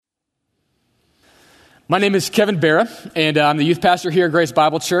My name is Kevin Barra, and I'm the youth pastor here at Grace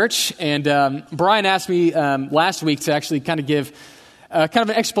Bible Church. And Brian asked me last week to actually kind of give kind of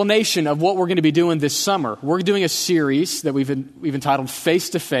an explanation of what we're going to be doing this summer. We're doing a series that we've entitled Face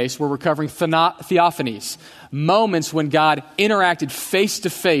to Face, where we're covering theophanies, moments when God interacted face to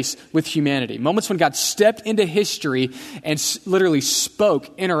face with humanity, moments when God stepped into history and literally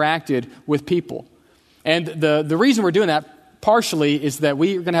spoke, interacted with people. And the reason we're doing that partially is that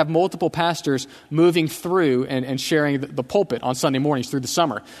we are going to have multiple pastors moving through and sharing the pulpit on Sunday mornings through the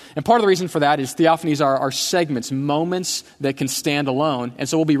summer. And part of the reason for that is theophanies are segments, moments that can stand alone. And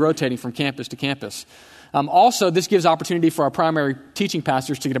so we'll be rotating from campus to campus. Also, this gives opportunity for our primary teaching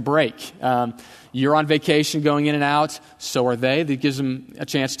pastors to get a break. You're on vacation going in and out, so are they. That gives them a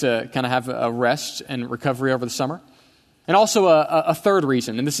chance to kind of have a rest and recovery over the summer. And also a third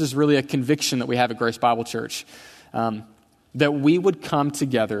reason, and this is really a conviction that we have at Grace Bible Church, that we would come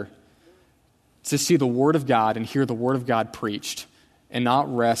together to see the Word of God and hear the Word of God preached and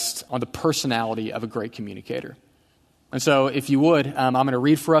not rest on the personality of a great communicator. And so if you would, I'm going to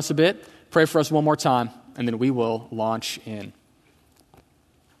read for us a bit, pray for us one more time, and then we will launch in.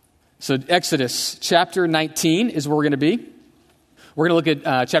 So Exodus chapter 19 is where we're going to be. We're going to look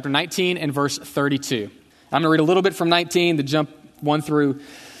at chapter 19 and verse 32. I'm going to read a little bit from 19, to jump 1 through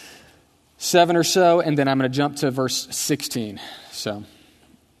 7 or so, and then I'm going to jump to verse 16. So,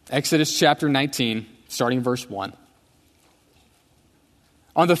 Exodus chapter 19, starting verse 1.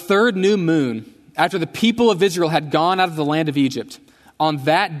 On the third new moon, after the people of Israel had gone out of the land of Egypt, on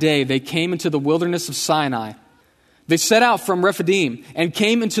that day they came into the wilderness of Sinai. They set out from Rephidim and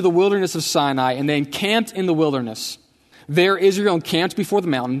came into the wilderness of Sinai, and they encamped in the wilderness. There Israel encamped before the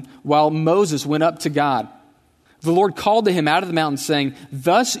mountain, while Moses went up to God. The Lord called to him out of the mountain, saying,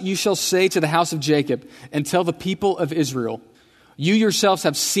 "Thus you shall say to the house of Jacob, and tell the people of Israel, you yourselves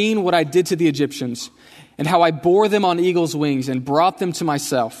have seen what I did to the Egyptians, and how I bore them on eagle's wings and brought them to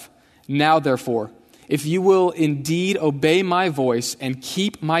myself. Now, therefore, if you will indeed obey my voice and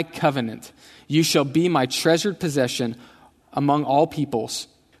keep my covenant, you shall be my treasured possession among all peoples.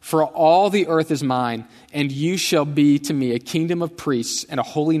 For all the earth is mine, and you shall be to me a kingdom of priests and a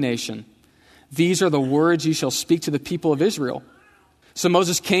holy nation. These are the words you shall speak to the people of Israel." So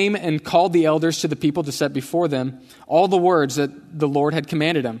Moses came and called the elders to the people to set before them all the words that the Lord had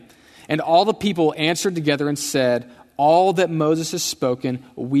commanded him. And all the people answered together and said, "All that Moses has spoken,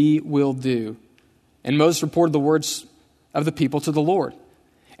 we will do." And Moses reported the words of the people to the Lord.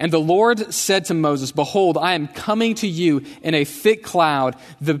 And the Lord said to Moses, "Behold, I am coming to you in a thick cloud,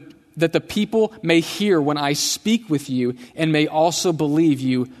 that the people may hear when I speak with you and may also believe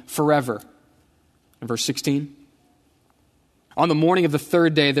you forever." In verse 16, on the morning of the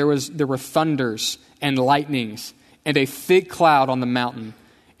third day, there were thunders and lightnings and a thick cloud on the mountain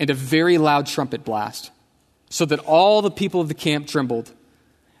and a very loud trumpet blast, so that all the people of the camp trembled.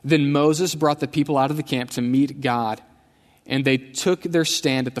 Then Moses brought the people out of the camp to meet God, and they took their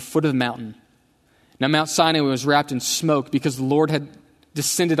stand at the foot of the mountain. Now Mount Sinai was wrapped in smoke because the Lord had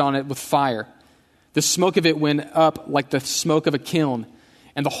descended on it with fire. The smoke of it went up like the smoke of a kiln,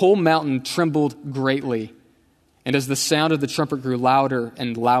 and the whole mountain trembled greatly. And as the sound of the trumpet grew louder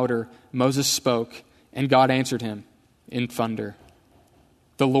and louder, Moses spoke, and God answered him in thunder.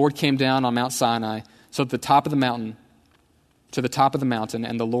 The Lord came down on Mount Sinai, so at the top of the mountain,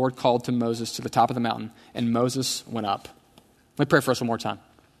 and the Lord called to Moses to the top of the mountain, and Moses went up. Let me pray for us one more time.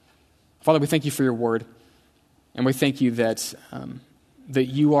 Father, we thank you for your word, and we thank you that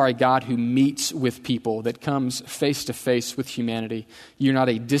you are a God who meets with people, that comes face to face with humanity. You're not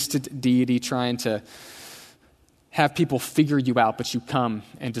a distant deity trying to have people figure you out, but you come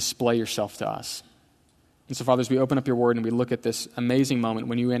and display yourself to us. And so, Father, as we open up your word and we look at this amazing moment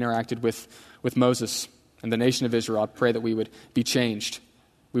when you interacted with Moses and the nation of Israel, I pray that we would be changed.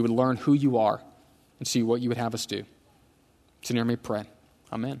 We would learn who you are and see what you would have us do. So near me, pray.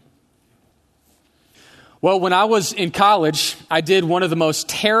 Amen. Well, when I was in college, I did one of the most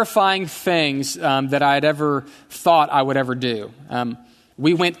terrifying things that I had ever thought I would ever do.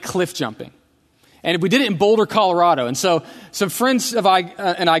 We went cliff jumping. And we did it in Boulder, Colorado. And so some friends and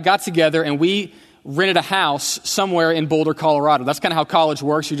I got together and we rented a house somewhere in Boulder, Colorado. That's kind of how college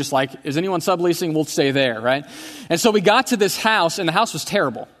works. You're just like, is anyone subleasing? We'll stay there, right? And so we got to this house, and the house was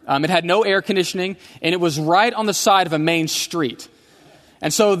terrible. It had no air conditioning, and it was right on the side of a main street.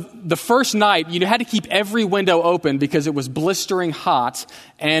 And so the first night, you had to keep every window open because it was blistering hot.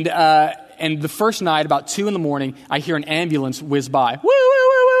 And the first night, about 2 a.m, I hear an ambulance whiz by. Woo, woo,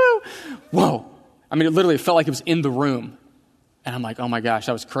 woo, woo, woo. Whoa. I mean, it literally felt like it was in the room. And I'm like, oh my gosh,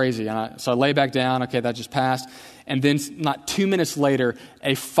 that was crazy. So I lay back down. Okay, that just passed. And then not 2 minutes later,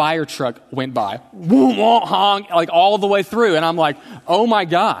 a fire truck went by. Whoom, honk, like all the way through. And I'm like, oh my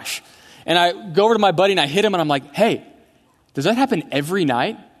gosh. And I go over to my buddy and I hit him and I'm like, hey, does that happen every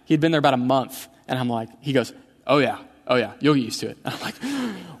night? He'd been there about a month. And I'm like, he goes, oh yeah, you'll get used to it. And I'm like,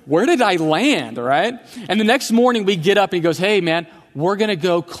 where did I land, right? And the next morning we get up and he goes, hey man, we're going to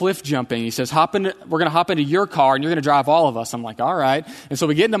go cliff jumping. He says, we're going to hop into your car and you're going to drive all of us. I'm like, all right. And so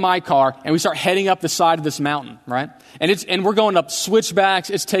we get into my car and we start heading up the side of this mountain, right? And we're going up switchbacks.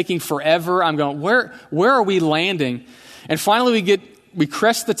 It's taking forever. I'm going, where are we landing? And finally we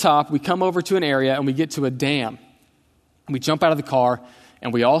crest the top. We come over to an area and we get to a dam. We jump out of the car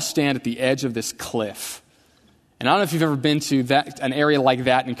and we all stand at the edge of this cliff. And I don't know if you've ever been to an area like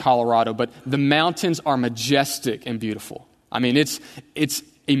that in Colorado, but the mountains are majestic and beautiful. I mean, it's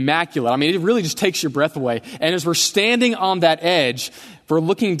immaculate. I mean, it really just takes your breath away. And as we're standing on that edge, we're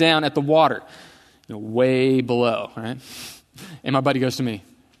looking down at the water, way below, right? And my buddy goes to me,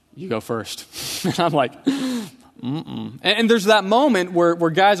 you go first. And I'm like, And there's that moment where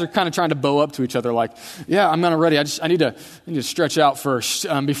guys are kind of trying to bow up to each other, like, yeah, I'm not ready. I need to stretch out first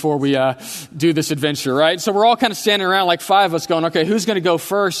before we do this adventure, right? So we're all kind of standing around, like 5 of us, going, okay, who's going to go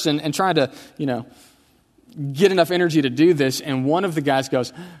first? And trying to, get enough energy to do this. And one of the guys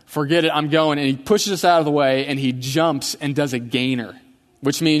goes, forget it, I'm going. And he pushes us out of the way and he jumps and does a gainer,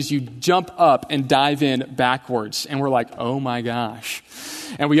 which means you jump up and dive in backwards. And we're like, oh my gosh.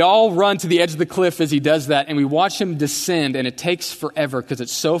 And we all run to the edge of the cliff as he does that. And we watch him descend and it takes forever because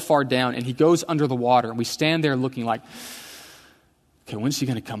it's so far down. And he goes under the water and we stand there looking like, okay, when's he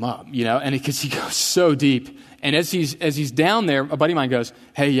going to come up? And because he goes so deep. And as he's down there, a buddy of mine goes,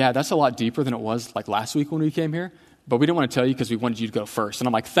 hey, yeah, that's a lot deeper than it was like last week when we came here. But we didn't want to tell you because we wanted you to go first. And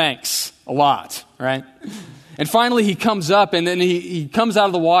I'm like, thanks a lot, right? And finally he comes up and then he comes out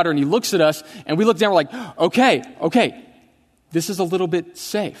of the water and he looks at us and we look down, we're like, okay, this is a little bit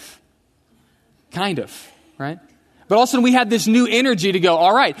safe. Kind of, right? But all of a sudden we had this new energy to go,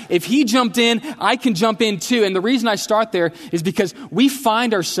 all right, if he jumped in, I can jump in too. And the reason I start there is because we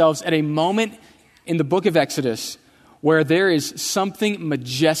find ourselves at a moment in the book of Exodus where there is something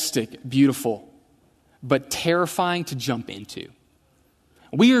majestic, beautiful, but terrifying to jump into.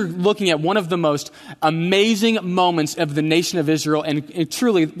 We are looking at one of the most amazing moments of the nation of Israel and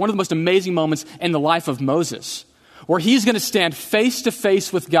truly one of the most amazing moments in the life of Moses, where he's going to stand face to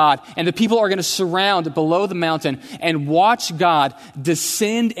face with God and the people are going to surround below the mountain and watch God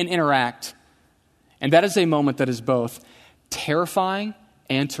descend and interact. And that is a moment that is both terrifying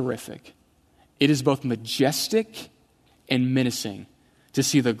and terrific. It is both majestic and menacing to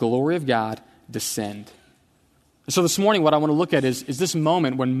see the glory of God descend. So this morning, what I want to look at is this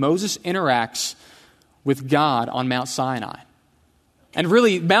moment when Moses interacts with God on Mount Sinai. And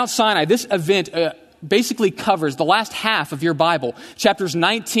really, Mount Sinai, this event basically covers the last half of your Bible. Chapters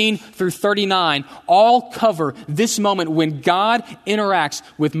 19 through 39 all cover this moment when God interacts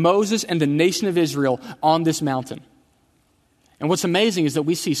with Moses and the nation of Israel on this mountain. And what's amazing is that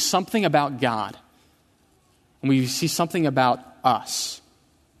we see something about God. And we see something about us.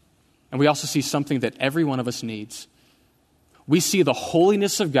 And we also see something that every one of us needs. We see the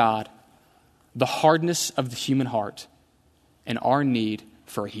holiness of God, the hardness of the human heart, and our need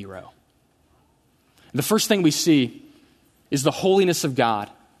for a hero. The first thing we see is the holiness of God.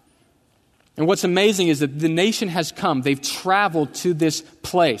 And what's amazing is that the nation has come. They've traveled to this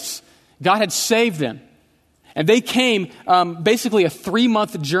place. God had saved them. And they came basically a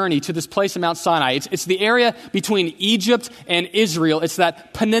 3-month journey to this place in Mount Sinai. It's the area between Egypt and Israel. It's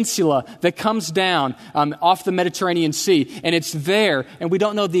that peninsula that comes down off the Mediterranean Sea. And it's there, and we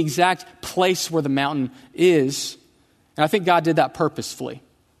don't know the exact place where the mountain is. And I think God did that purposefully.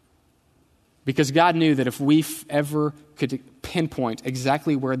 Because God knew that if we ever could pinpoint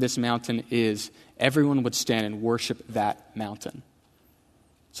exactly where this mountain is, everyone would stand and worship that mountain.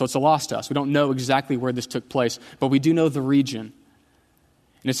 So it's a loss to us. We don't know exactly where this took place, but we do know the region.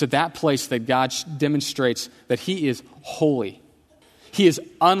 And it's at that place that God demonstrates that He is holy. He is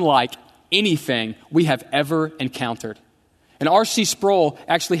unlike anything we have ever encountered. And R.C. Sproul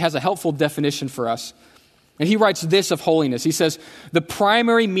actually has a helpful definition for us. And he writes this of holiness. He says, the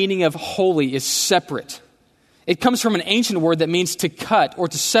primary meaning of holy is separate. It comes from an ancient word that means to cut or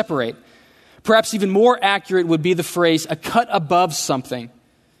to separate. Perhaps even more accurate would be the phrase, a cut above something.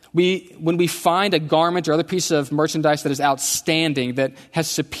 When we find a garment or other piece of merchandise that is outstanding, that has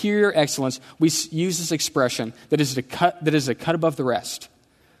superior excellence, we use this expression that is a cut above the rest.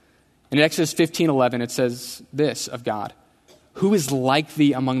 In Exodus 15:11, it says this of God, who is like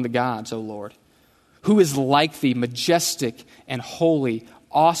thee among the gods, O Lord? Who is like thee, majestic and holy,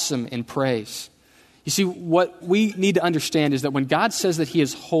 awesome in praise? You see, what we need to understand is that when God says that he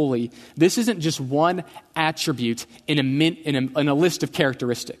is holy, this isn't just one attribute in a list of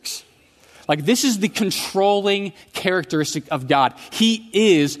characteristics. Like, this is the controlling characteristic of God. He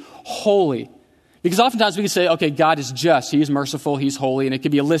is holy. Because oftentimes we can say, okay, God is just, he is merciful, he's holy, and it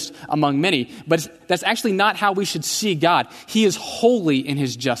could be a list among many. But that's actually not how we should see God. He is holy in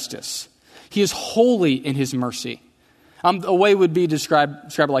his justice. He is holy in his mercy. A way would be to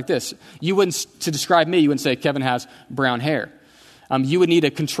describe it like this. To describe me, you wouldn't say Kevin has brown hair. You would need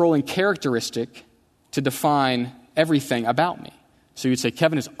a controlling characteristic to define everything about me. So you'd say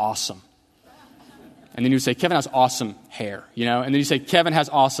Kevin is awesome. And then you would say Kevin has awesome hair, and then you say Kevin has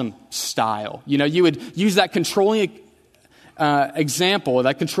awesome style. You would use that controlling example,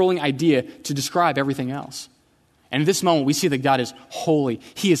 that controlling idea to describe everything else. And in this moment, we see that God is holy.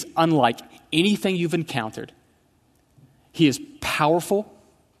 He is unlike anything you've encountered. He is powerful,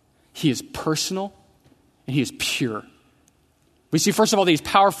 he is personal, and he is pure. We see, first of all, that he's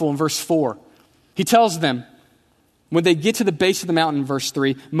powerful in verse 4. He tells them, when they get to the base of the mountain, in verse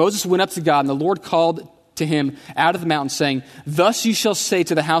 3, Moses went up to God, and the Lord called to him out of the mountain, saying, "Thus you shall say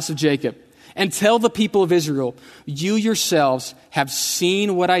to the house of Jacob, and tell the people of Israel, you yourselves have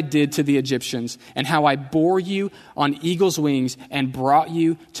seen what I did to the Egyptians, and how I bore you on eagle's wings and brought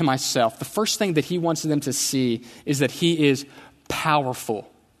you to myself." The first thing that he wants them to see is that he is powerful.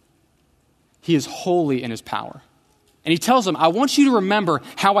 He is holy in his power. And he tells them, I want you to remember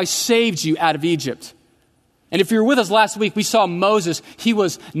how I saved you out of Egypt. And if you were with us last week, we saw Moses. He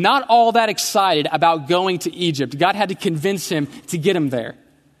was not all that excited about going to Egypt. God had to convince him to get him there.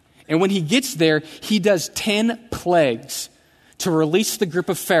 And when he gets there, he does 10 plagues to release the grip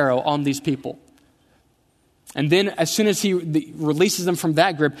of Pharaoh on these people. And then as soon as he releases them from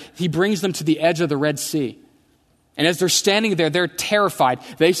that grip, he brings them to the edge of the Red Sea. And as they're standing there, they're terrified.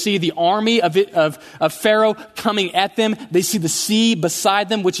 They see the army of Pharaoh coming at them. They see the sea beside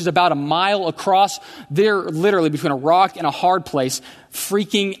them, which is about a mile across. They're literally between a rock and a hard place,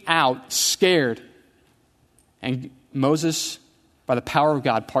 freaking out, scared. And Moses, by the power of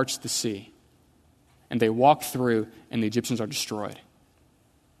God, parts the sea. And they walk through, and the Egyptians are destroyed.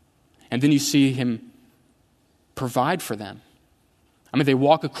 And then you see him provide for them. I mean, they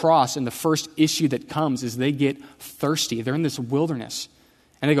walk across, and the first issue that comes is they get thirsty. They're in this wilderness.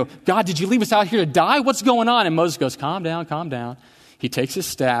 And they go, God, did you leave us out here to die? What's going on? And Moses goes, calm down, calm down. He takes his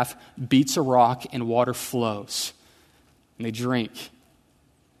staff, beats a rock, and water flows. And they drink.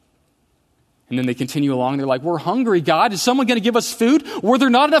 And then they continue along. They're like, we're hungry, God. Is someone going to give us food? Were there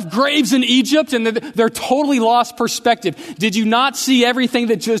not enough graves in Egypt? And they're totally lost perspective. Did you not see everything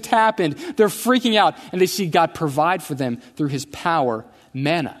that just happened? They're freaking out. And they see God provide for them through his power,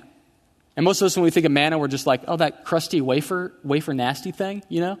 manna. And most of us, when we think of manna, we're just like, oh, that crusty wafer nasty thing,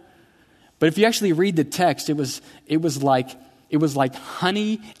 But if you actually read the text, it was like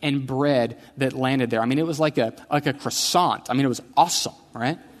honey and bread that landed there. I mean, it was like a croissant. I mean, it was awesome,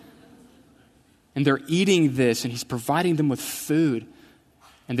 right? And they're eating this, and he's providing them with food.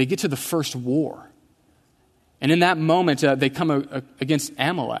 And they get to the first war. And in that moment, they come against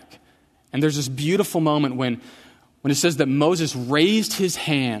Amalek. And there's this beautiful moment when it says that Moses raised his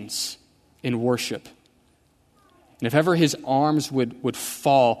hands in worship. And if ever his arms would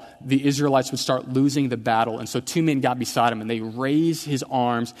fall, the Israelites would start losing the battle. And so 2 men got beside him, and they raise his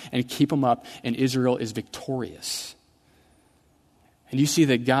arms and keep him up, and Israel is victorious. And you see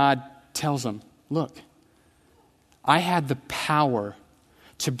that God tells them, look, I had the power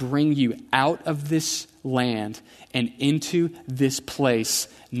to bring you out of this land and into this place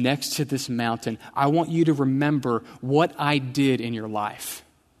next to this mountain. I want you to remember what I did in your life,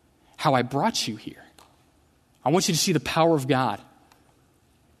 how I brought you here. I want you to see the power of God.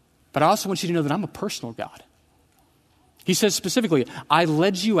 But I also want you to know that I'm a personal God. He says specifically, I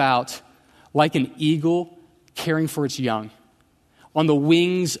led you out like an eagle caring for its young, on the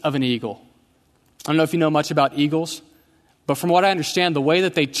wings of an eagle. I don't know if you know much about eagles, but from what I understand, the way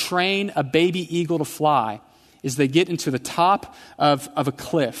that they train a baby eagle to fly is they get into the top of a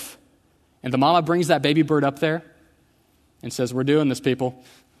cliff, and the mama brings that baby bird up there and says, we're doing this, people.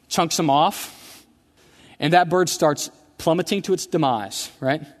 Chunks them off, and that bird starts plummeting to its demise,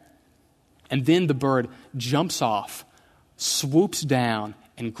 right? And then the bird jumps off, swoops down,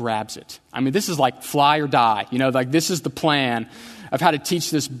 and grabs it. I mean, this is like fly or die. Like this is the plan of how to teach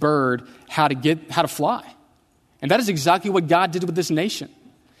this bird how to fly. And that is exactly what God did with this nation.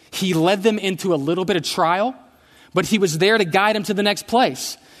 He led them into a little bit of trial, but he was there to guide them to the next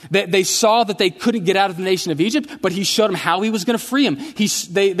place. They saw that they couldn't get out of the nation of Egypt, but he showed them how he was going to free them.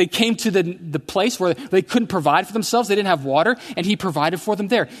 They came to the place where they couldn't provide for themselves. They didn't have water, and he provided for them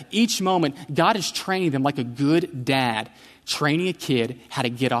there. Each moment, God is training them like a good dad, training a kid how to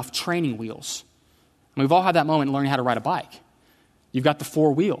get off training wheels. And we've all had that moment learning how to ride a bike. You've got the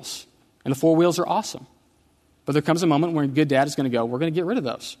 4 wheels, and the 4 wheels are awesome. But there comes a moment where a good dad is going to go, we're going to get rid of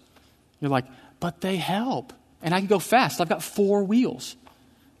those. You're like, but they help, and I can go fast. I've got 4 wheels.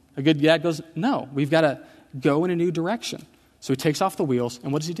 A good dad goes, no, we've got to go in a new direction. So he takes off the wheels,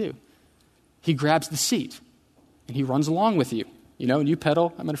 and what does he do? He grabs the seat, and he runs along with you. And you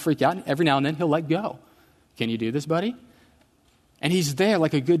pedal, I'm going to freak out, and every now and then he'll let go. Can you do this, buddy? And he's there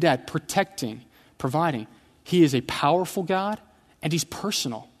like a good dad, protecting, providing. He is a powerful God, and he's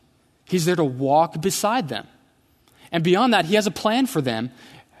personal. He's there to walk beside them. And beyond that, he has a plan for them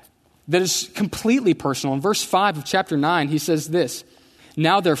that is completely personal. In verse 5 of chapter 9, he says this,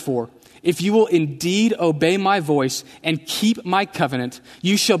 now therefore, if you will indeed obey my voice and keep my covenant,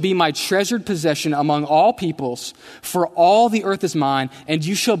 you shall be my treasured possession among all peoples, for all the earth is mine, and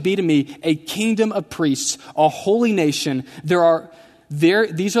you shall be to me a kingdom of priests, a holy nation.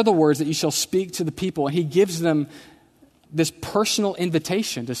 These are the words that you shall speak to the people. And he gives them this personal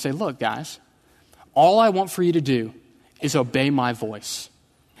invitation to say, look, guys, all I want for you to do is obey my voice.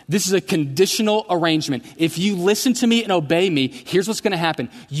 This is a conditional arrangement. If you listen to me and obey me, here's what's going to happen.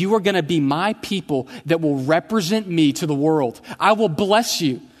 You are going to be my people that will represent me to the world. I will bless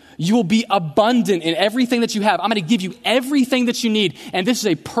you. You will be abundant in everything that you have. I'm going to give you everything that you need. And this is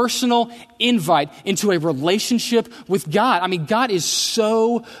a personal invite into a relationship with God. I mean, God is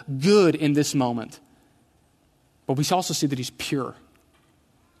so good in this moment. But we also see that he's pure.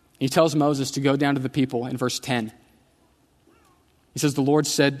 He tells Moses to go down to the people in verse 10. He says, the Lord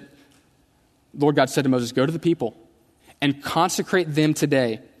God said to Moses, go to the people and consecrate them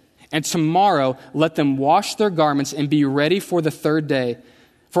today. And tomorrow let them wash their garments and be ready for the 3rd day.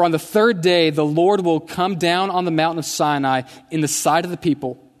 For on the 3rd day the Lord will come down on the mountain of Sinai in the sight of the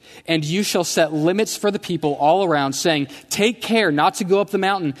people. And you shall set limits for the people all around, saying, take care not to go up the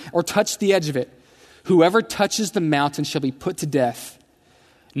mountain or touch the edge of it. Whoever touches the mountain shall be put to death.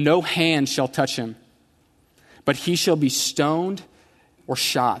 No hand shall touch him, but he shall be stoned or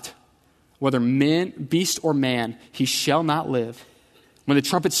shot. Whether beast or man, he shall not live. When the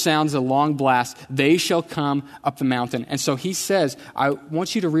trumpet sounds a long blast, they shall come up the mountain. And so he says, I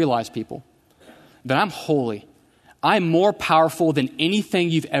want you to realize, people, that I'm holy. I'm more powerful than anything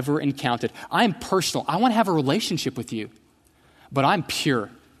you've ever encountered. I'm personal. I want to have a relationship with you. But I'm pure.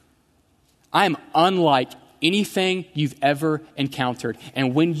 I am unlike anything you've ever encountered.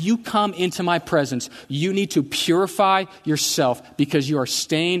 And when you come into my presence, you need to purify yourself because you are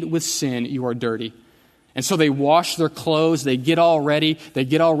stained with sin. You are dirty. And so they wash their clothes. They get all ready. They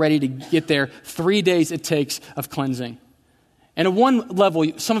get all ready to get there. 3 days it takes of cleansing. And at one level,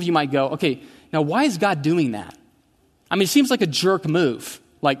 some of you might go, okay, now why is God doing that? I mean, it seems like a jerk move.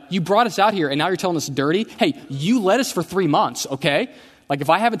 Like, you brought us out here and now you're telling us dirty. Hey, you led us for 3 months, okay? Like, if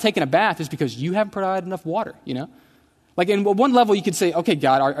I haven't taken a bath, it's because you haven't provided enough water, Like, in one level, you could say, okay,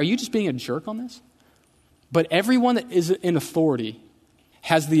 God, are you just being a jerk on this? But everyone that is in authority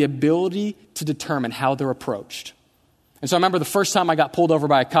has the ability to determine how they're approached. And so I remember the first time I got pulled over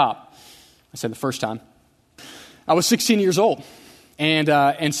by a cop. I said the first time. I was 16 years old.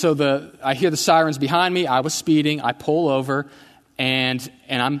 And so I hear the sirens behind me. I was speeding. I pull over, and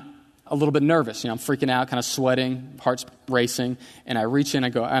I'm a little bit nervous. I'm freaking out, kind of sweating, heart's racing. And I reach in, I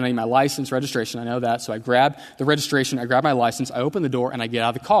go, I need my license, registration. I know that. So I grab the registration, I grab my license, I open the door, and I get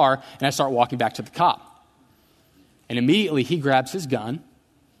out of the car, and I start walking back to the cop. And immediately he grabs his gun.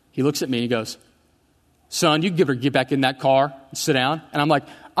 He looks at me and he goes, son, you better get back in that car and sit down. And I'm like,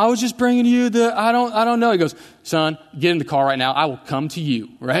 I was just bringing you I don't know. He goes, son, get in the car right now. I will come to you,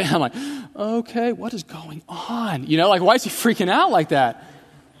 right? I'm like, okay, what is going on? Like, why is he freaking out like that?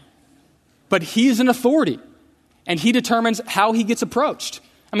 But he's an authority, and he determines how he gets approached.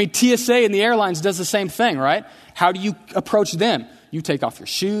 I mean, TSA and the airlines does the same thing, right? How do you approach them? You take off your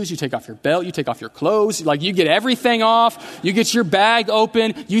shoes, you take off your belt, you take off your clothes. Like, you get everything off. You get your bag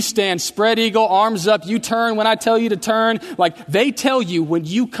open. You stand spread eagle, arms up. You turn when I tell you to turn. Like, they tell you when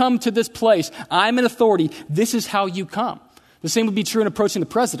you come to this place, I'm an authority. This is how you come. The same would be true in approaching the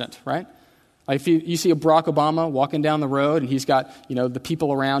president, right? Like, if you see a Barack Obama walking down the road and he's got, the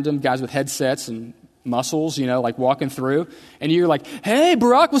people around him, guys with headsets and muscles, like walking through, and you're like, hey,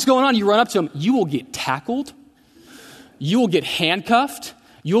 Barack, what's going on? You run up to him. You will get tackled. You will get handcuffed.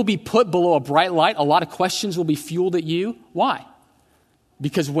 You will be put below a bright light. A lot of questions will be fueled at you. Why?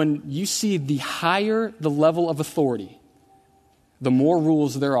 Because when you see the higher the level of authority, the more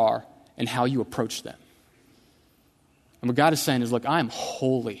rules there are in how you approach them. And what God is saying is, look, I am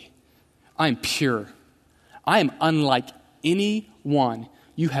holy. I am pure. I am unlike anyone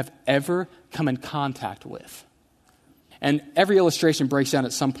you have ever come in contact with. And every illustration breaks down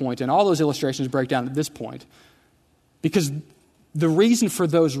at some point, and all those illustrations break down at this point. Because the reason for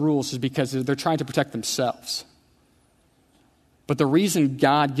those rules is because they're trying to protect themselves. But the reason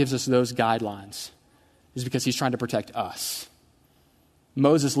God gives us those guidelines is because he's trying to protect us.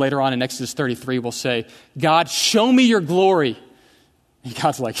 Moses later on in Exodus 33 will say, God, show me your glory. And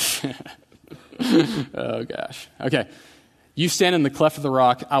God's like, oh gosh. Okay, you stand in the cleft of the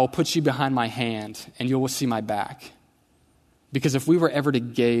rock, I will put you behind my hand, and you will see my back. Because if we were ever to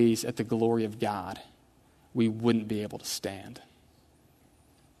gaze at the glory of God, we wouldn't be able to stand.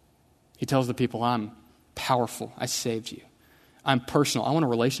 He tells the people, I'm powerful. I saved you. I'm personal. I want a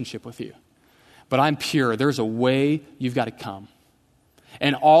relationship with you. But I'm pure. There's a way you've got to come.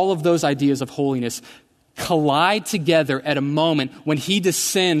 And all of those ideas of holiness collide together at a moment when he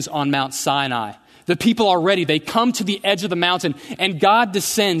descends on Mount Sinai. The people are ready. They come to the edge of the mountain, and God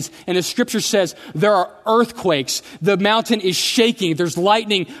descends. And the scripture says there are earthquakes. The mountain is shaking. There's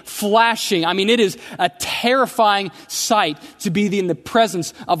lightning flashing. I mean, it is a terrifying sight to be in the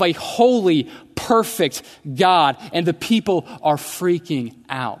presence of a holy, perfect God. And the people are freaking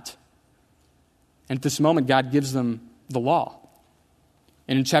out. And at this moment, God gives them the law.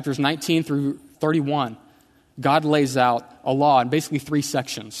 And in chapters 19 through 31, God lays out a law in basically 3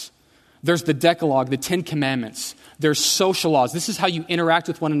 sections. There's the Decalogue, the 10 Commandments. There's social laws. This is how you interact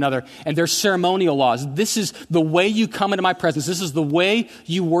with one another. And there's ceremonial laws. This is the way you come into my presence. This is the way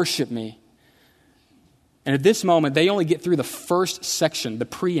you worship me. And at this moment, they only get through the first section, the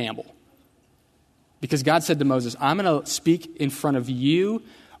preamble. Because God said to Moses, I'm going to speak in front of you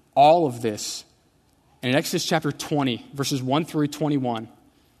all of this. And in Exodus chapter 20, verses 1 through 21,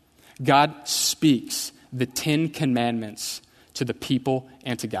 God speaks the 10 Commandments to the people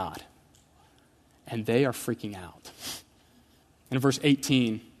and to God. And they are freaking out. And in verse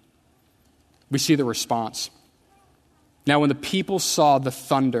 18, we see the response. Now when the people saw the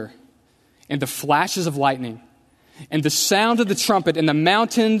thunder and the flashes of lightning and the sound of the trumpet and the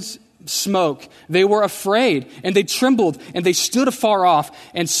mountains smoke, they were afraid and they trembled and they stood afar off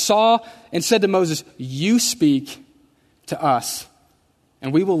and saw and said to Moses, you speak to us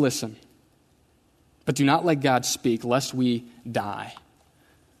and we will listen. But do not let God speak lest we die.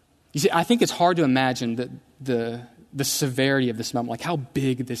 You see, I think it's hard to imagine the severity of this moment, like how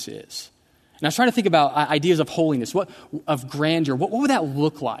big this is. And I was trying to think about ideas of holiness, of grandeur. What would that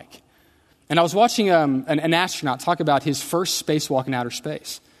look like? And I was watching an astronaut talk about his first spacewalk in outer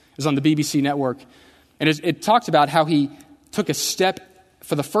space. It was on the BBC network. And it talked about how he took a step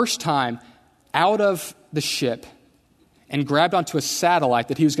for the first time out of the ship and grabbed onto a satellite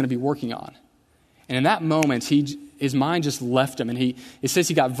that he was going to be working on. And in that moment, his mind just left him. And it says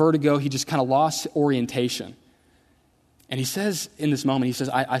he got vertigo. He just kind of lost orientation. And he says in this moment, he says,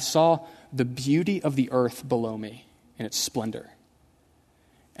 I saw the beauty of the earth below me in its splendor.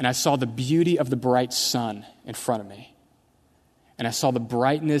 And I saw the beauty of the bright sun in front of me. And I saw the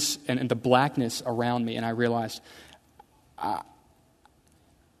brightness and the blackness around me. And I realized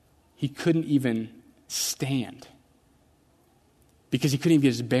he couldn't even stand. Because he couldn't even get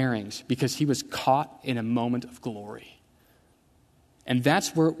his bearings, because he was caught in a moment of glory. And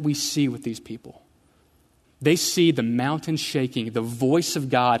that's what we see with these people. They see the mountain shaking, the voice of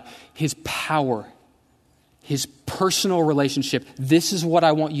God, his power, his personal relationship. This is what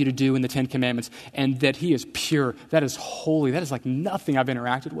I want you to do in the 10 Commandments. And that he is pure, that is holy, that is like nothing I've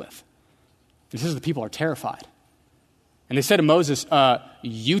interacted with. And it says the people are terrified. And they said to Moses,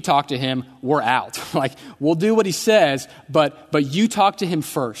 you talk to him, we're out. Like, we'll do what he says, but you talk to him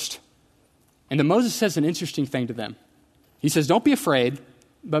first. And then Moses says an interesting thing to them. He says, don't be afraid,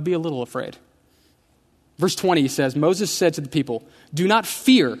 but be a little afraid. Verse 20, he says, Moses said to the people, do not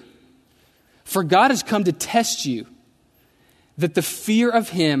fear, for God has come to test you, that the fear of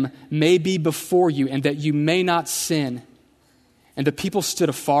him may be before you, and that you may not sin. And the people stood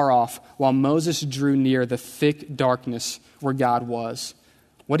afar off while Moses drew near the thick darkness where God was.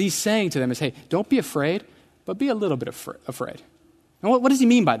 What he's saying to them is, hey, don't be afraid, but be a little bit afraid. And what does he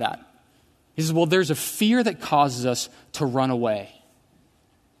mean by that? He says, well, there's a fear that causes us to run away.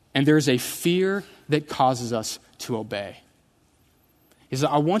 And there's a fear that causes us to obey. He says,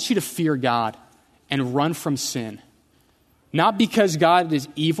 I want you to fear God and run from sin. Not because God is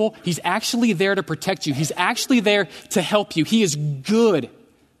evil. He's actually there to protect you. He's actually there to help you. He is good.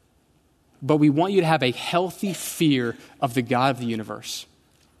 But we want you to have a healthy fear of the God of the universe.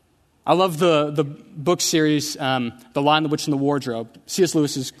 I love the book series, The Lion, the Witch, and the Wardrobe, C.S.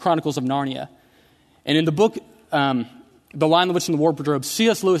 Lewis's Chronicles of Narnia. And in the book, The Lion, the Witch, and the Wardrobe,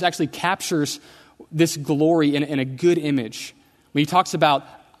 C.S. Lewis actually captures this glory in a good image when he talks about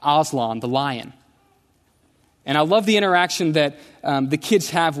Aslan, the lion. And I love the interaction that the kids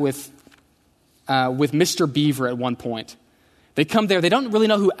have with Mr. Beaver at one point. They come there, they don't really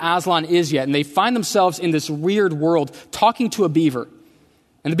know who Aslan is yet, and they find themselves in this weird world talking to a beaver.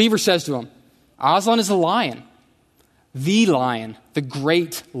 And the beaver says to him, Aslan is a lion, the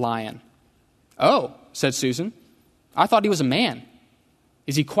great lion. Oh, said Susan, I thought he was a man.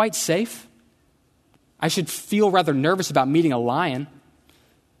 Is he quite safe? I should feel rather nervous about meeting a lion.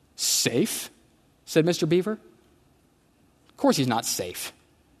 Safe? Said Mr. Beaver. Of course he's not safe,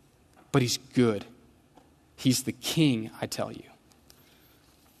 but he's good. He's the king, I tell you.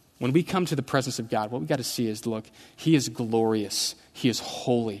 When we come to the presence of God, what we got to see is, look, he is glorious. He is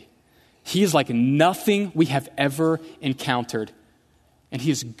holy. He is like nothing we have ever encountered, and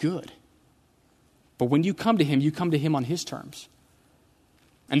he is good. But when you come to him on his terms.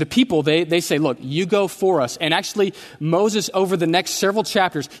 And the people, they say, look, you go for us. And actually, Moses, over the next several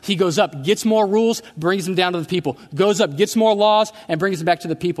chapters, he goes up, gets more rules, brings them down to the people. Goes up, gets more laws, and brings them back to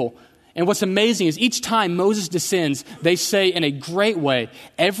the people. And what's amazing is each time Moses descends, they say in a great way,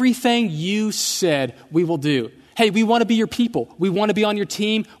 everything you said, we will do. Hey, we want to be your people. We want to be on your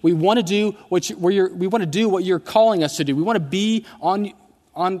team. We want to do what you're calling us to do. We want to be on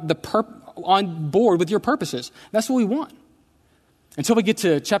board with your purposes. That's what we want. Until we get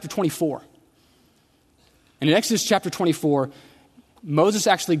to chapter 24. And in Exodus chapter 24, Moses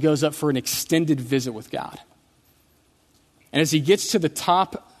actually goes up for an extended visit with God. And as he gets to the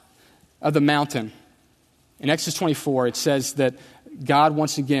top of the mountain, in Exodus 24, it says that God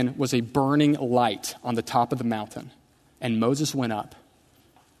once again was a burning light on the top of the mountain. And Moses went up.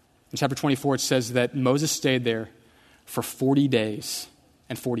 In chapter 24, it says that Moses stayed there for 40 days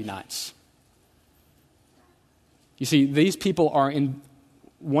and 40 nights. You see, these people are in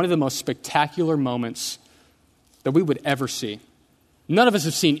one of the most spectacular moments that we would ever see. None of us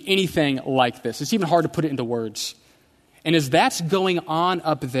have seen anything like this. It's even hard to put it into words. And as that's going on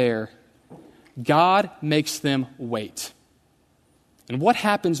up there, God makes them wait. And what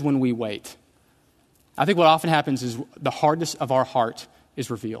happens when we wait? I think what often happens is the hardness of our heart is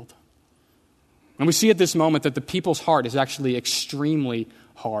revealed. And we see at this moment that the people's heart is actually extremely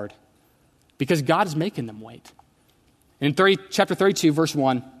hard because God is making them wait. In chapter 32, verse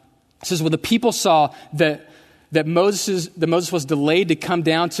 1, it says, when the people saw that Moses was delayed to come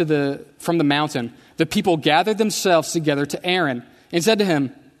down from the mountain, the people gathered themselves together to Aaron and said to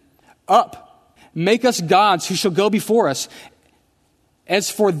him, up, make us gods who shall go before us. As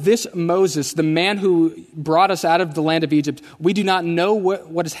for this Moses, the man who brought us out of the land of Egypt, we do not know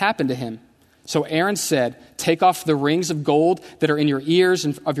what has happened to him. So Aaron said, take off the rings of gold that are in your ears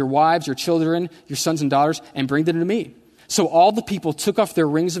and of your wives, your children, your sons and daughters, and bring them to me. So all the people took off their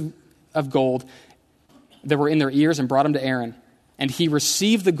rings of gold that were in their ears and brought them to Aaron. And he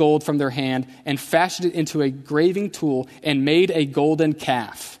received the gold from their hand and fashioned it into a graving tool and made a golden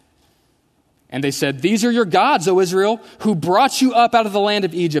calf. And they said, these are your gods, O Israel, who brought you up out of the land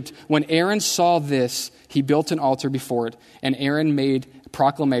of Egypt. When Aaron saw this, he built an altar before it. And Aaron made a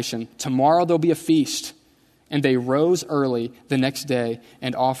proclamation, tomorrow there'll be a feast. And they rose early the next day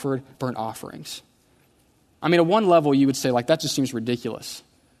and offered burnt offerings. I mean, at one level, you would say, like, that just seems ridiculous.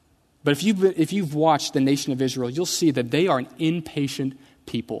 But if you've watched the nation of Israel, you'll see that they are an impatient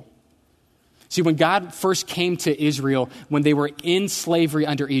people. See, when God first came to Israel, when they were in slavery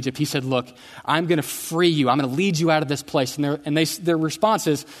under Egypt, he said, look, I'm going to free you. I'm going to lead you out of this place. And their response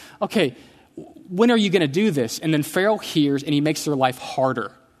is, okay, when are you going to do this? And then Pharaoh hears, and he makes their life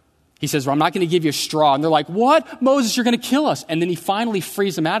harder. He says, well, I'm not going to give you a straw. And they're like, what? Moses, you're going to kill us. And then he finally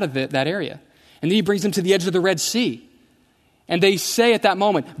frees them out of that area. And then he brings them to the edge of the Red Sea. And they say at that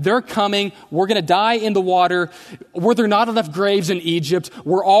moment, they're coming, we're going to die in the water. Were there not enough graves in Egypt?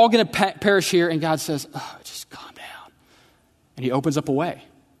 We're all going to perish here. And God says, just calm down. And he opens up a way.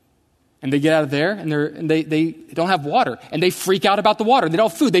 And they get out of there, and they don't have water. And they freak out about the water. They don't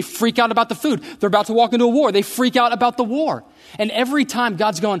have food. They freak out about the food. They're about to walk into a war. They freak out about the war. And every time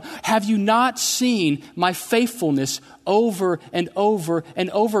God's going, have you not seen my faithfulness over and over and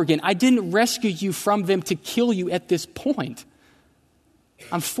over again? I didn't rescue you from them to kill you at this point.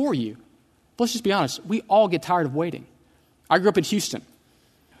 I'm for you. But let's just be honest. We all get tired of waiting. I grew up in Houston,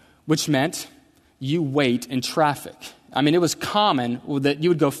 which meant you wait in traffic. I mean, it was common that you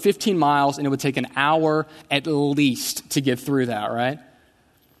would go 15 miles and it would take an hour at least to get through that, right?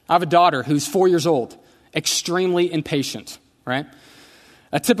 I have a daughter who's 4 years old, extremely impatient, right?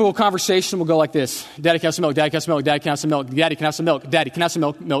 A typical conversation will go like this. Daddy, can I have some milk? Daddy, can I have some milk? Daddy, can I have some milk? Daddy, can I have some milk? Daddy, can I have some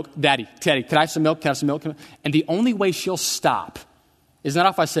milk? Milk. Daddy, can I have some milk? Can I have some milk? And the only way she'll stop is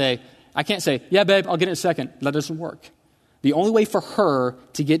not if I can't say, yeah, babe, I'll get it in a second. That doesn't work. The only way for her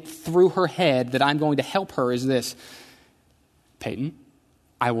to get through her head that I'm going to help her is this. Peyton,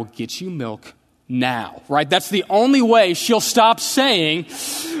 I will get you milk now, right? That's the only way she'll stop saying,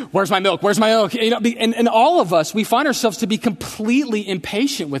 where's my milk? Where's my milk? And all of us, we find ourselves to be completely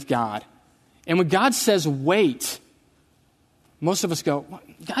impatient with God. And when God says, wait, most of us go,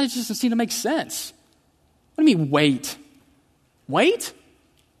 God, it just doesn't seem to make sense. What do you mean, wait? Wait?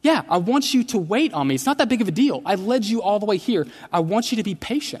 Yeah, I want you to wait on me. It's not that big of a deal. I led you all the way here. I want you to be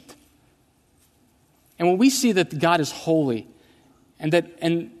patient. And when we see that God is holy, and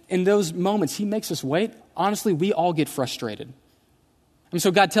in those moments he makes us wait, honestly, we all get frustrated. And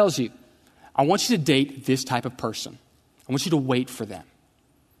so God tells you, I want you to date this type of person. I want you to wait for them.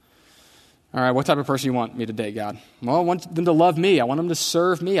 All right, what type of person do you want me to date, God? Well, I want them to love me. I want them to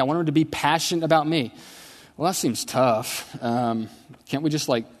serve me. I want them to be passionate about me. Well, that seems tough. Can't we just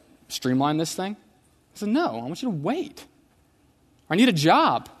streamline this thing? I said, no, I want you to wait. I need a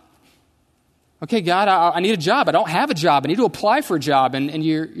job. Okay, God, I need a job. I don't have a job. I need to apply for a job. And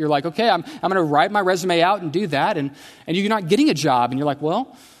you're like, okay, I'm going to write my resume out and do that. And you're not getting a job. And you're like,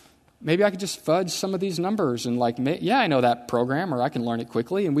 well, maybe I could just fudge some of these numbers. And yeah, I know that program, or I can learn it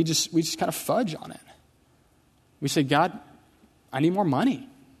quickly. And we just kind of fudge on it. We say, God, I need more money.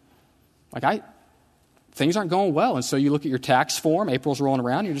 Things aren't going well. And so you look at your tax form, April's rolling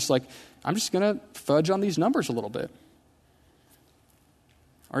around, and you're just like, I'm just going to fudge on these numbers a little bit.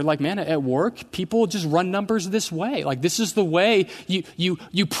 Or man, at work, people just run numbers this way. This is the way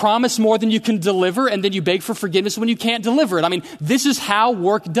you promise more than you can deliver, and then you beg for forgiveness when you can't deliver it. This is how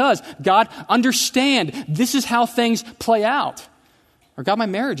work does. God, understand, this is how things play out. Or God, my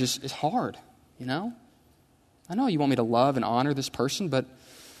marriage is hard, I know you want me to love and honor this person, but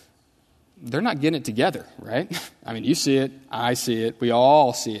they're not getting it together, right? You see it, I see it, we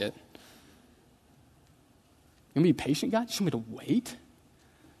all see it. You want me to be patient, God? You want me to wait?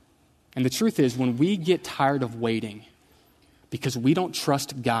 And the truth is, when we get tired of waiting because we don't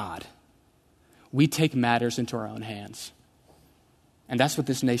trust God, we take matters into our own hands. And that's what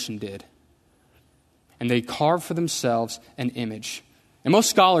this nation did. And they carved for themselves an image. And most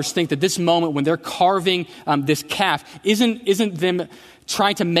scholars think that this moment when they're carving this calf isn't them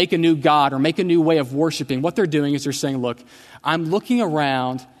trying to make a new god or make a new way of worshiping. What they're doing is they're saying, look, I'm looking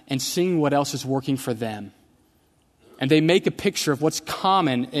around and seeing what else is working for them. And they make a picture of what's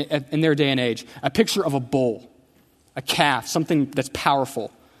common in their day and age, a picture of a bull, a calf, something that's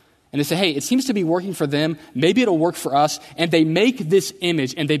powerful. And they say, hey, it seems to be working for them. Maybe it'll work for us. And they make this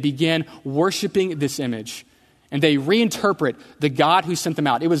image and they begin worshiping this image. And they reinterpret the God who sent them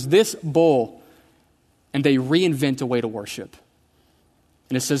out. It was this bull. And they reinvent a way to worship.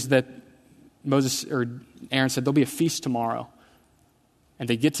 And it says that Aaron said, there'll be a feast tomorrow. And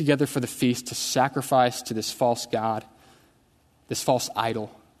they get together for the feast to sacrifice to this false god, this false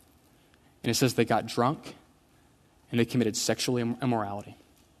idol. And it says they got drunk and they committed sexual immorality.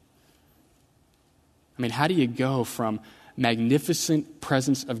 How do you go from magnificent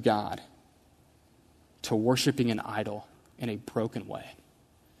presence of God to worshiping an idol in a broken way?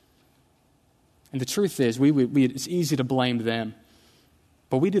 And the truth is, it's easy to blame them,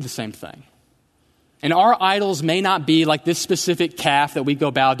 but we do the same thing. And our idols may not be like this specific calf that we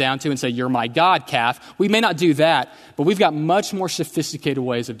go bow down to and say, you're my God, calf. We may not do that, but we've got much more sophisticated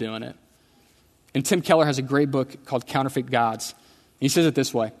ways of doing it. And Tim Keller has a great book called Counterfeit Gods. He says it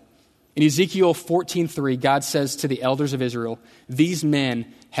this way. In Ezekiel 14:3, God says to the elders of Israel, these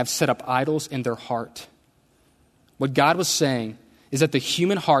men have set up idols in their heart. What God was saying is that the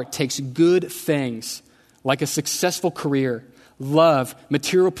human heart takes good things like a successful career, love,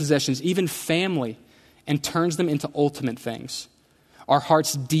 material possessions, even family, and turns them into ultimate things. Our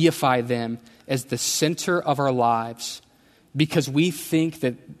hearts deify them as the center of our lives because we think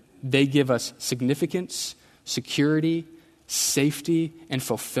that they give us significance, security, safety, and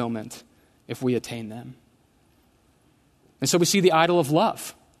fulfillment if we attain them. And so we see the idol of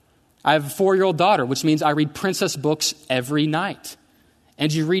love. I have a 4-year-old daughter, which means I read princess books every night.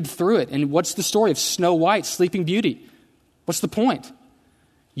 And you read through it. And what's the story of Snow White, Sleeping Beauty? What's the point?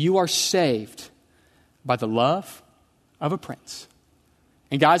 You are saved by the love of a prince.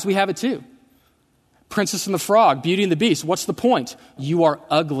 And guys, we have it too. Princess and the Frog, Beauty and the Beast. What's the point? You are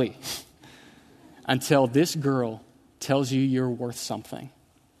ugly until this girl tells you you're worth something.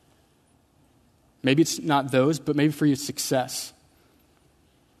 Maybe it's not those, but maybe for you it's success.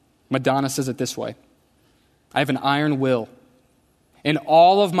 Madonna says it this way. I have an iron will, And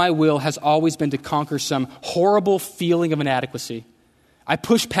all of my will has always been to conquer some horrible feeling of inadequacy. I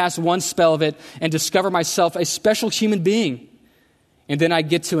push past one spell of it and discover myself a special human being. And then I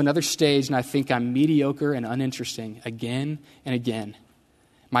get to another stage and I think I'm mediocre and uninteresting again and again.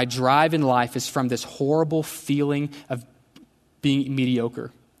 My drive in life is from this horrible feeling of being mediocre.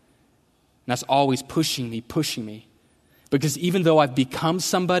 And that's always pushing me. Because even though I've become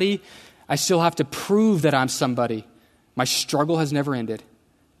somebody, I still have to prove that I'm somebody. My struggle has never ended,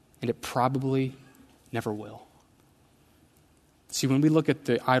 and it probably never will. See, when we look at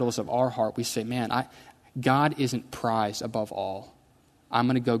the idols of our heart, we say, man, God isn't prized above all. I'm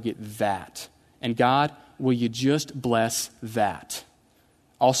going to go get that. And God, will you just bless that?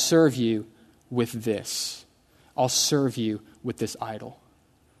 I'll serve you with this. I'll serve you with this idol.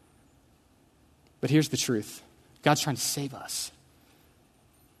 But here's the truth. God's trying to save us.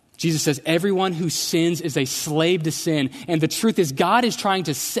 Jesus says, everyone who sins is a slave to sin. And the truth is, God is trying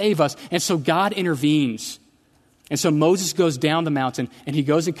to save us. And so God intervenes. And so Moses goes down the mountain and he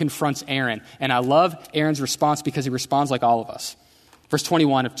goes and confronts Aaron. And I love Aaron's response because he responds like all of us. Verse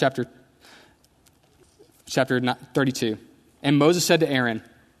 21 of chapter 32. And Moses said to Aaron,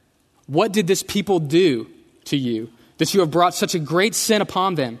 what did this people do to you that you have brought such a great sin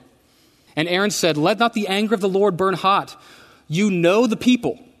upon them? And Aaron said, let not the anger of the Lord burn hot. You know the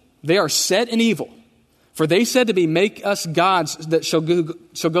people. They are set in evil. For they said to me, make us gods that shall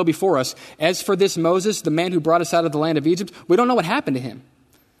go before us. As for this Moses, the man who brought us out of the land of Egypt, we don't know what happened to him.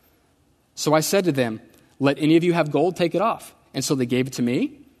 So I said to them, let any of you have gold, take it off. And so they gave it to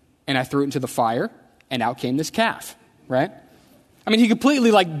me, and I threw it into the fire, and out came this calf, right? I mean, he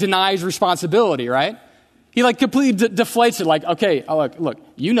completely denies responsibility, right? He completely deflates it okay, look,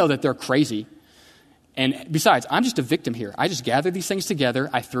 you know that they're crazy. And besides, I'm just a victim here. I just gathered these things together.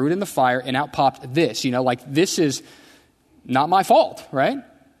 I threw it in the fire and out popped this. This is not my fault, right?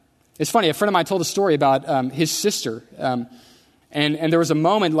 It's funny. A friend of mine told a story about his sister. And there was a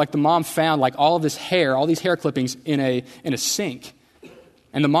moment the mom found all of this hair, all these hair clippings in a sink.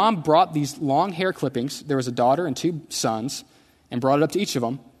 And the mom brought these long hair clippings. There was a daughter and two sons and brought it up to each of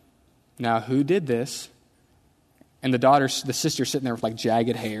them. Now, who did this? And the sister sitting there with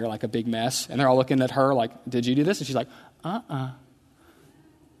jagged hair, a big mess. And they're all looking at her did you do this? And she's like,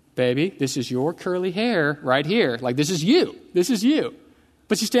 baby, this is your curly hair right here. This is you. This is you.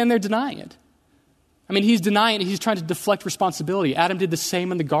 But she's standing there denying it. I mean, he's denying it. He's trying to deflect responsibility. Adam did the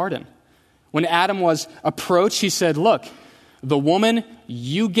same in the garden. When Adam was approached, he said, look, the woman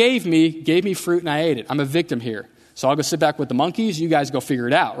you gave me fruit and I ate it. I'm a victim here. So I'll go sit back with the monkeys. You guys go figure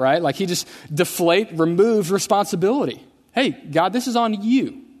it out, right? He just removed responsibility. Hey, God, this is on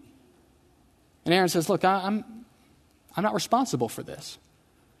you. And Aaron says, look, I'm not responsible for this.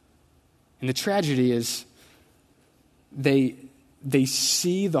 And the tragedy is they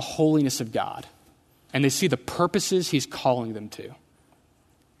see the holiness of God and they see the purposes he's calling them to.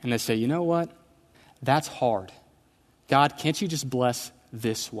 And they say, you know what? That's hard. God, can't you just bless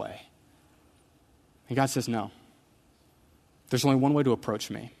this way? And God says, no. There's only one way to approach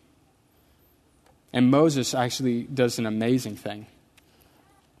me. And Moses actually does an amazing thing.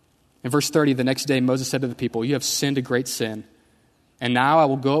 In verse 30, the next day Moses said to the people, you have sinned a great sin, and now I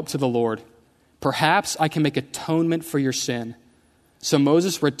will go up to the Lord. Perhaps I can make atonement for your sin. So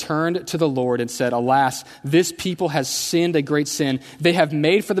Moses returned to the Lord and said, alas, this people has sinned a great sin. They have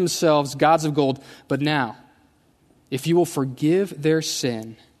made for themselves gods of gold. But now, if you will forgive their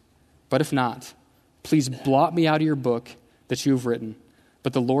sin, but if not, please blot me out of your book that you have written.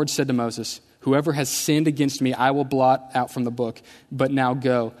 But the Lord said to Moses, whoever has sinned against me, I will blot out from the book. But now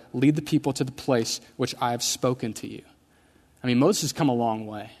go, lead the people to the place which I have spoken to you. I mean, Moses has come a long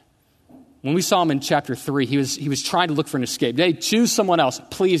way. When we saw him in chapter 3, he was trying to look for an escape. Hey, choose someone else,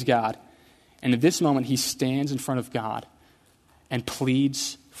 please, God. And at this moment, he stands in front of God and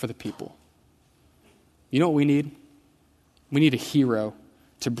pleads for the people. You know what we need? We need a hero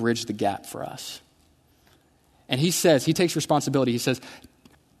to bridge the gap for us. And he takes responsibility. He says,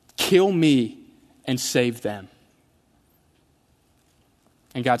 kill me and save them.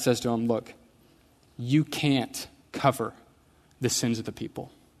 And God says to him, look, you can't cover the sins of the people.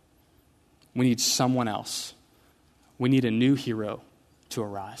 We need someone else. We need a new hero to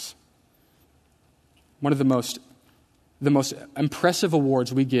arise. One of the most impressive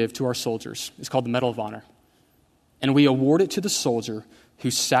awards we give to our soldiers is called the Medal of Honor. And we award it to the soldier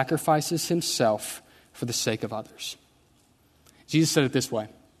who sacrifices himself for the sake of others. Jesus said it this way,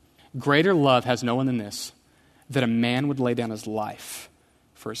 greater love has no one than this, that a man would lay down his life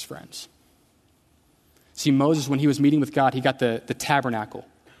for his friends. See, Moses, when he was meeting with God, he got the tabernacle.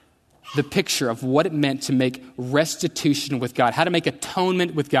 the picture of what it meant to make restitution with God, how to make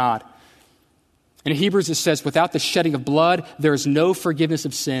atonement with God. In Hebrews it says, without the shedding of blood, there is no forgiveness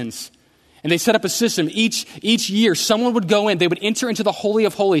of sins. And they set up a system. Each year, someone would go in. They would enter into the Holy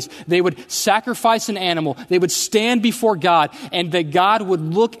of Holies. They would sacrifice an animal. They would stand before God, and that God would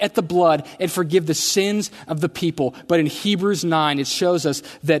look at the blood and forgive the sins of the people. But in Hebrews 9, it shows us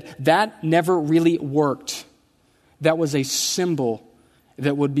that never really worked. That was a symbol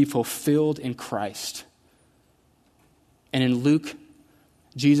that would be fulfilled in Christ. And in Luke,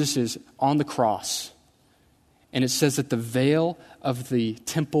 Jesus is on the cross, and it says that the veil of the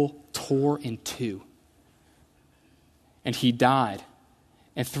temple tore in two. And he died.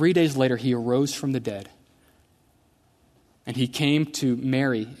 And 3 days later, he arose from the dead. And he came to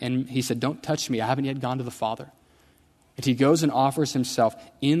Mary, and he said, don't touch me. I haven't yet gone to the Father. And he goes and offers himself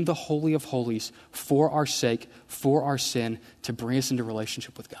in the Holy of Holies for our sake, for our sin, to bring us into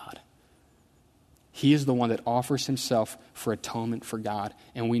relationship with God. He is the one that offers himself for atonement for God,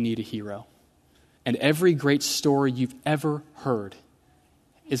 and we need a hero. And every great story you've ever heard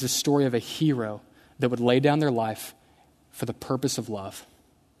is a story of a hero that would lay down their life for the purpose of love.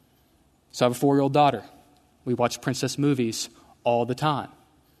 So I have a 4-year-old daughter. We watch princess movies all the time.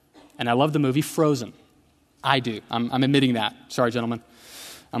 And I love the movie Frozen. I do. I'm admitting that. Sorry, gentlemen.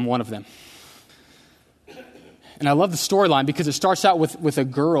 I'm one of them. And I love the storyline because it starts out with a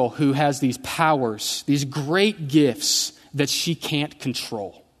girl who has these powers, these great gifts that she can't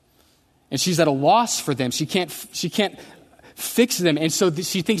control. And she's at a loss for them. She can't fix them. And so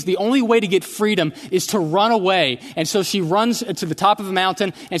she thinks the only way to get freedom is to run away. And so she runs to the top of a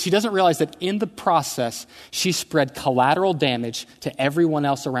mountain, and she doesn't realize that in the process, she spread collateral damage to everyone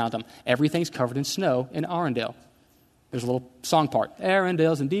else around them. Everything's covered in snow in Arendelle. There's a little song part.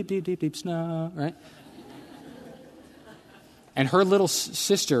 Arendelle's in deep, deep, deep, deep snow, right? And her little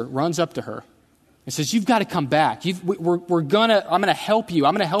sister runs up to her and says, you've got to come back. I'm going to help you.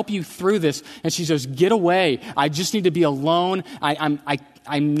 I'm going to help you through this. And she says, get away. I just need to be alone. I'm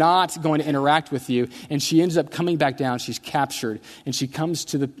not going to interact with you. And she ends up coming back down. She's captured. And she comes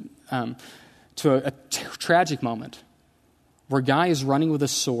to a tragic moment where a guy is running with a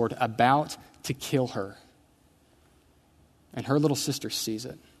sword about to kill her. And her little sister sees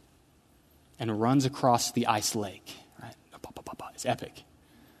it and runs across the ice lake. Right? It's epic.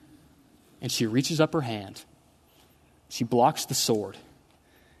 And she reaches up her hand. She blocks the sword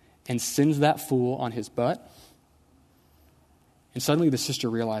and sends that fool on his butt. And suddenly the sister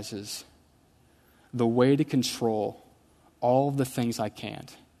realizes the way to control all of the things I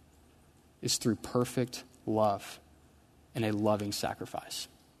can't is through perfect love and a loving sacrifice.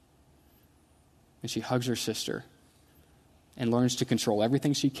 And she hugs her sister and learns to control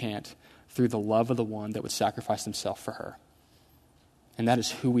everything she can't through the love of the one that would sacrifice himself for her. And that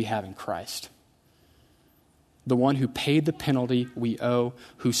is who we have in Christ. The one who paid the penalty we owe,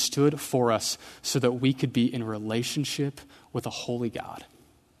 who stood for us so that we could be in relationship with a holy God.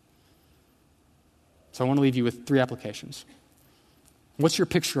 So I want to leave you with 3 applications. What's your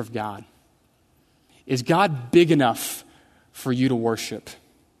picture of God? Is God big enough for you to worship?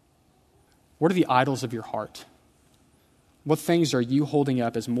 What are the idols of your heart? What things are you holding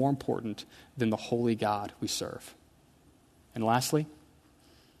up as more important than the holy God we serve? And lastly,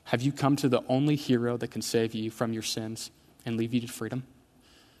 have you come to the only hero that can save you from your sins and leave you to freedom?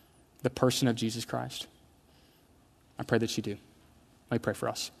 The person of Jesus Christ. I pray that you do. Let me pray for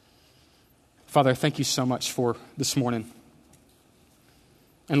us. Father, I thank you so much for this morning.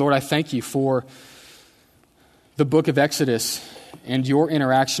 And Lord, I thank you for the book of Exodus and your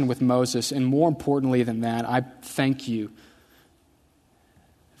interaction with Moses. And more importantly than that, I thank you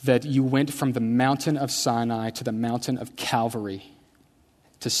that you went from the mountain of Sinai to the mountain of Calvary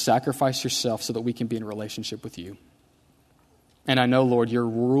to sacrifice yourself so that we can be in relationship with you. And I know, Lord, your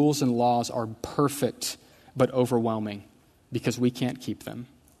rules and laws are perfect but overwhelming because we can't keep them.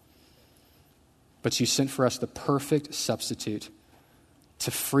 But you sent for us the perfect substitute to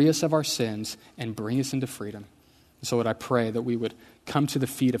free us of our sins and bring us into freedom. And so Lord, I pray that we would come to the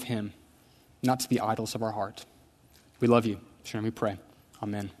feet of him, not to the idols of our heart. We love you. In your name we pray.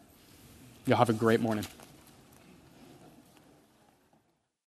 Amen. Y'all have a great morning.